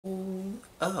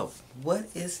up. What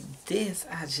is this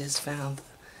I just found?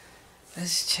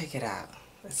 Let's check it out.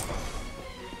 Let's go.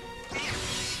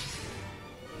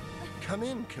 Come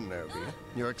in, Kenobi.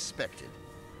 You're expected.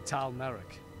 Tal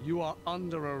Merrick, you are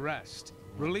under arrest.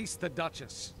 Release the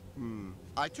Duchess.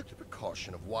 I took the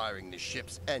precaution of wiring the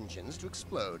ship's engines to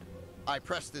explode. I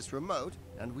pressed this remote,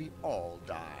 and we all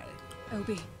die.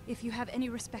 Obi, if you have any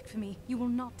respect for me, you will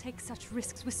not take such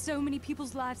risks with so many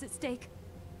people's lives at stake.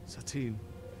 Satine,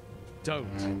 don't.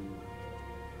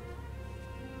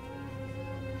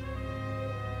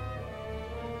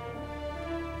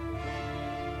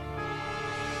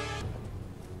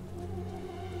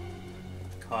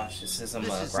 Cautious as a This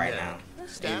mug is right Ned. now.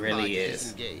 Stand It really by to is.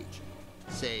 disengage.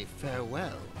 Say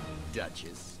farewell,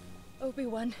 Duchess.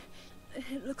 Obi-Wan,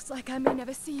 it looks like I may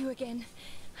never see you again.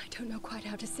 I don't know quite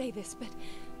how to say this, but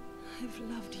I've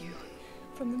loved you.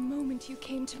 From the moment you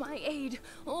came to my aid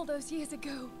all those years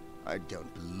ago. I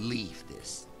don't believe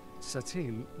this.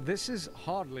 Satine, this is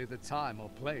hardly the time or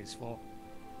place for...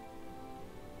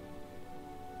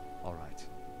 All right.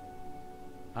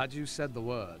 Had you said the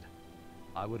word,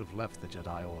 I would have left the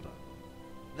Jedi Order.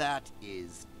 That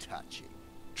is touching.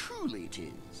 Truly it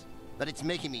is. But it's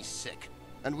making me sick,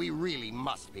 and we really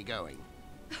must be going.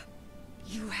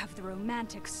 You have the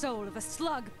romantic soul of a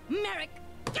slug, Merrick!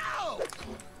 Go!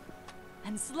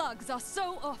 And slugs are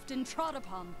so often trod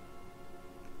upon.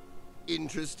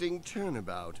 Interesting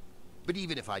turnabout. But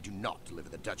even if I do not deliver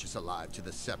the Duchess alive to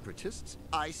the Separatists,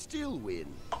 I still win.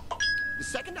 The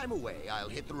second I'm away, I'll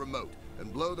hit the remote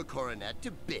and blow the coronet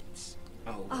to bits.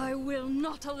 Oh. I will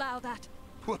not allow that.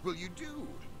 What will you do?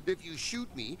 If you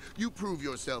shoot me, you prove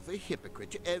yourself a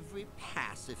hypocrite to every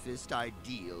pacifist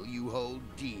ideal you hold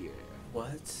dear.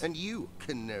 What? And you,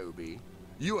 Kenobi,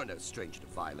 you are no stranger to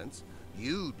violence.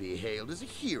 You'd be hailed as a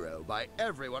hero by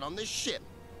everyone on this ship.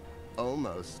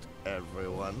 Almost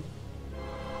everyone.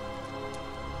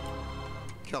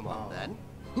 Come on, then.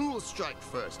 Who will strike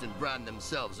first and brand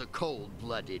themselves a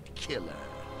cold-blooded killer?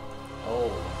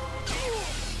 Oh.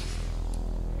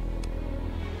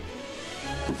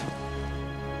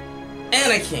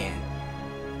 Anakin!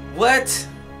 What?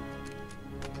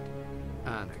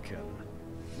 Anakin.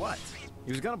 What?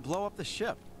 He was gonna blow up the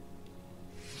ship.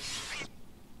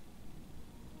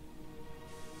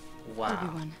 Wow.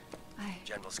 Obi-Wan,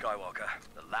 General Skywalker,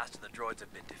 the last of the droids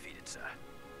have been defeated, sir.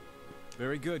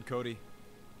 Very good, Cody.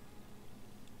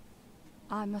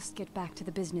 I must get back to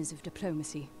the business of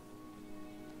diplomacy.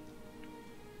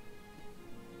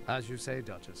 As you say,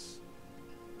 Duchess.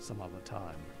 Some other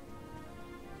time.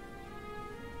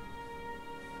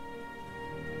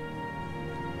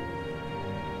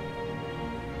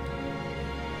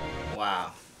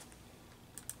 Wow.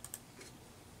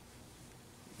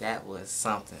 That was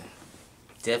something.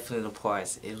 Definitely the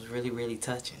parts. It was really, really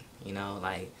touching. You know,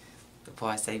 like the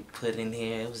parts they put in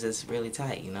here, it was just really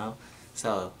tight, you know.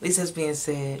 So, at least that's being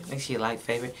said, make sure you like,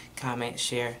 favorite, comment,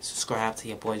 share, subscribe to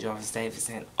your boy Jarvis Davis.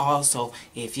 And also,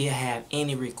 if you have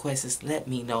any requests, let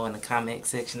me know in the comment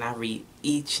section. I read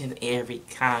each and every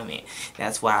comment.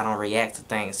 That's why I don't react to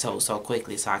things so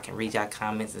quickly, so I can read your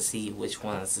comments and see which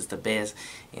ones is the best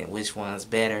and which one's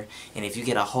better. And if you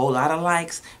get a whole lot of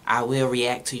likes, I will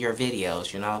react to your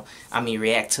videos, you know. I mean,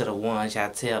 react to the ones y'all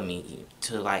tell me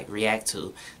to, like, react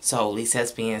to. So, at least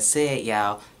that's being said,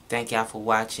 y'all. Thank y'all for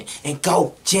watching. And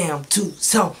go jam to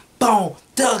some Bone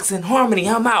Thugs and Harmony.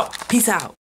 I'm out. Peace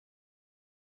out.